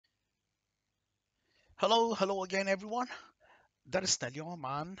Hello again everyone. درسنا اليوم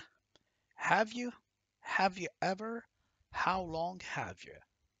عن have you have you ever how long have you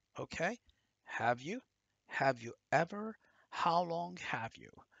okay have you ever how long have you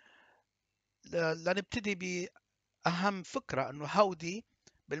لنبتدي بأهم فكرة انه هودي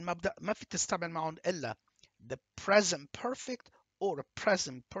بالمبدأ ما في تستعمل معهم الا the present perfect or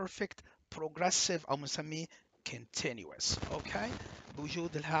present perfect progressive او بنسميه continuous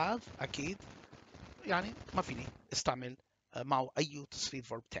بوجود الهاف اكيد يعني ما فيني استعمل معه اي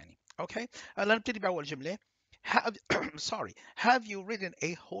تصريف verb تاني هلا نبتدي باول جمله have sorry have you ridden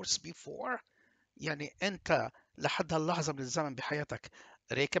a horse before يعني انت لحد هاللحظه من الزمن بحياتك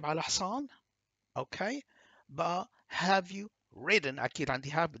راكب على حصان اوكي بقى have you ridden اكيد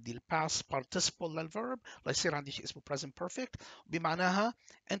عندي have بدي الباست participle للverb ليصير عندي شيء اسمه present perfect بمعناها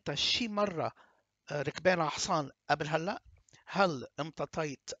انت شي مره ركبان على حصان قبل هلا هل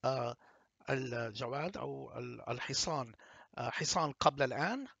امتطيت الجواد او الحصان حصان قبل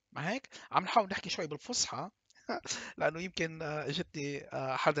الان ما هيك عم نحاول نحكي شوي بالفصحى لانه يمكن اجتني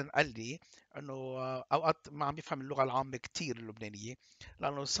حدا قال لي انه اوقات ما عم بيفهم اللغه العامه كثير اللبنانيه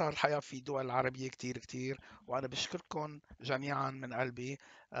لانه صار الحياه في دول عربيه كثير وانا بشكركم جميعا من قلبي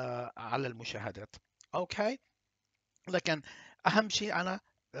على المشاهدات اوكي لكن اهم شيء انا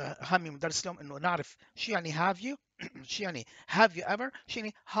همي مدرس اليوم انه نعرف شو يعني have you شو يعني have you ever شو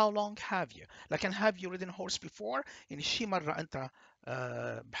يعني how long have you لكن have you ridden horse before يعني شي مرة انت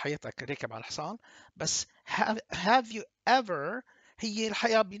بحياتك راكب على الحصان بس have you ever هي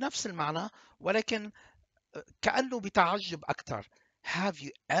الحقيقة بنفس المعنى ولكن كأنه بتعجب أكثر have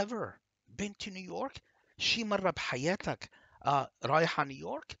you ever been to New York شي مرة بحياتك رايح على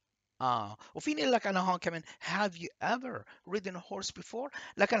نيويورك وفيني اقول لك انا هون كمان have you ever ridden a horse before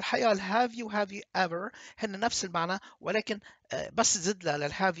لكن الحقيقه have you ever هن نفس المعنى ولكن بس زد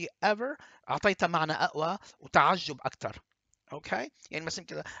لها have you ever اعطيتها معنى اقوى وتعجب اكثر يعني مثلا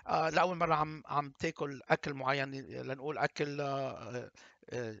كده لاول مره عم تاكل اكل معين لنقول اكل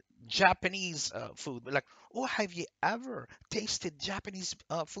Japanese food بقول لك oh have you ever tasted Japanese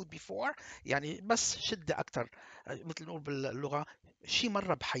food before يعني بس شدة أكتر مثل نقول باللغة شي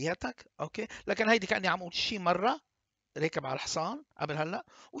مرة بحياتك لكن هيدي كأني عم أقول شي مرة راكب على الحصان قبل هلا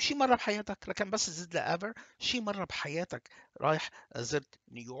وشي مرة بحياتك لكن بس زد ل ever شي مرة بحياتك رايح زرت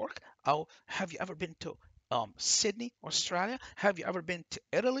نيويورك أو have you ever been to Sydney Australia have you ever been to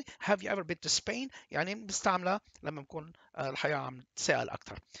Italy have you ever been to Spain يعني بنستعملها لما بكون الحياة عم تسأل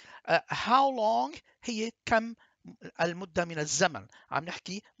أكتر how long هي كم المدة من الزمن عم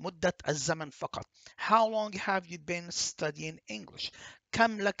نحكي مدة الزمن فقط how long have you been studying English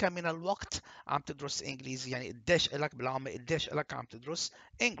كم لك من الوقت عم تدرس انجليزي يعني قديش لك بالعامة قديش لك عم تدرس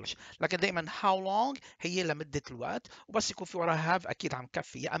انجلش لكن دائما how long هي لمدة الوقت وبس يكون في وراها have اكيد عم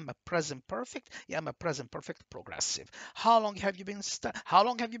كفي يا اما present perfect يا اما present perfect progressive how long have you been how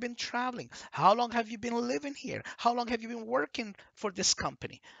long have you been traveling how long have you been living here how long have you been working for this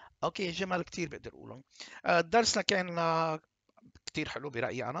company جمال كتير بقدر اقولهم درسنا كان كتير حلو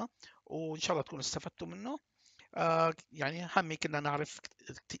برأيي انا وان شاء الله تكونوا استفدتوا منه يعني همي كنا نعرف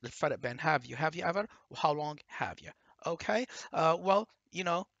الفرق بين have you ever و how long have you well you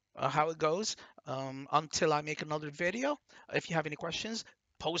know how it goes until I make another video if you have any questions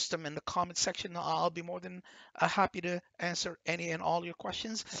post them in the comment section I'll be more than happy to answer any and all your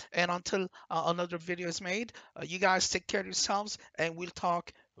questions and until another video is made you guys take care of yourselves and we'll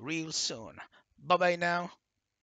talk real soon bye bye now